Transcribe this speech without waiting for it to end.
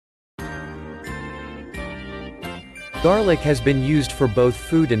Garlic has been used for both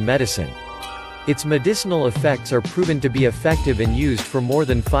food and medicine. Its medicinal effects are proven to be effective and used for more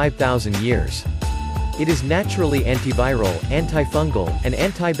than 5,000 years. It is naturally antiviral, antifungal, and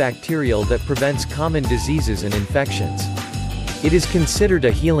antibacterial that prevents common diseases and infections. It is considered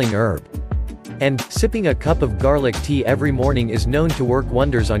a healing herb. And, sipping a cup of garlic tea every morning is known to work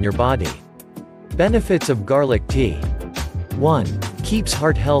wonders on your body. Benefits of garlic tea. 1. Keeps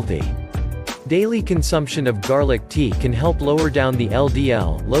heart healthy. Daily consumption of garlic tea can help lower down the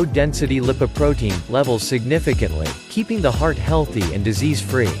LDL, low-density lipoprotein, levels significantly, keeping the heart healthy and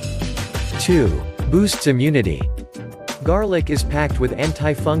disease-free. 2. Boosts immunity. Garlic is packed with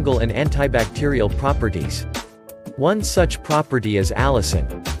antifungal and antibacterial properties. One such property is allicin.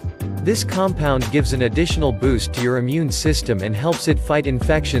 This compound gives an additional boost to your immune system and helps it fight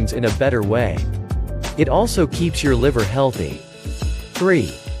infections in a better way. It also keeps your liver healthy.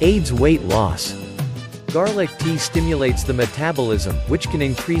 3. Aids weight loss. Garlic tea stimulates the metabolism, which can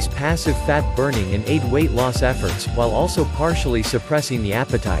increase passive fat burning and aid weight loss efforts, while also partially suppressing the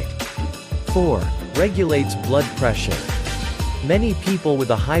appetite. 4. Regulates blood pressure. Many people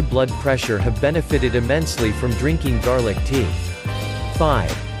with a high blood pressure have benefited immensely from drinking garlic tea.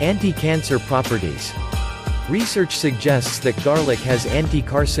 5. Anti-cancer properties. Research suggests that garlic has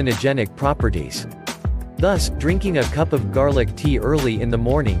anti-carcinogenic properties. Thus, drinking a cup of garlic tea early in the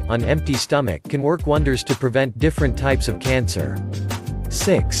morning, on empty stomach, can work wonders to prevent different types of cancer.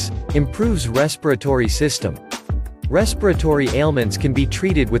 6. Improves respiratory system. Respiratory ailments can be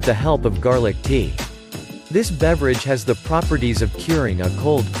treated with the help of garlic tea. This beverage has the properties of curing a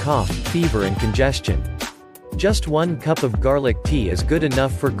cold, cough, fever and congestion. Just 1 cup of garlic tea is good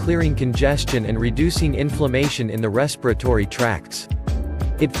enough for clearing congestion and reducing inflammation in the respiratory tracts.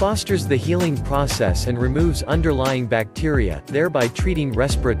 It fosters the healing process and removes underlying bacteria, thereby treating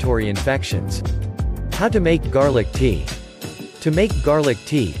respiratory infections. How to make garlic tea. To make garlic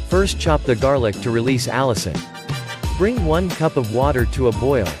tea, first chop the garlic to release allicin. Bring 1 cup of water to a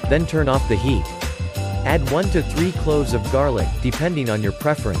boil, then turn off the heat. Add 1 to 3 cloves of garlic, depending on your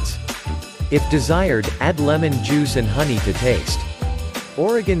preference. If desired, add lemon juice and honey to taste.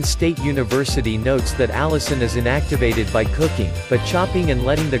 Oregon State University notes that allicin is inactivated by cooking, but chopping and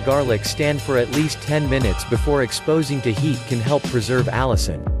letting the garlic stand for at least 10 minutes before exposing to heat can help preserve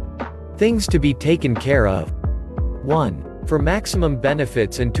allicin. Things to be taken care of. 1. For maximum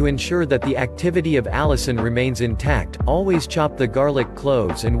benefits and to ensure that the activity of allicin remains intact, always chop the garlic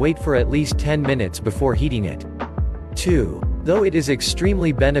cloves and wait for at least 10 minutes before heating it. 2. Though it is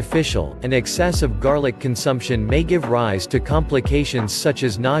extremely beneficial, an excess of garlic consumption may give rise to complications such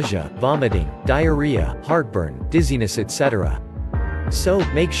as nausea, vomiting, diarrhea, heartburn, dizziness etc. So,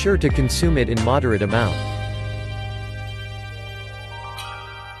 make sure to consume it in moderate amount.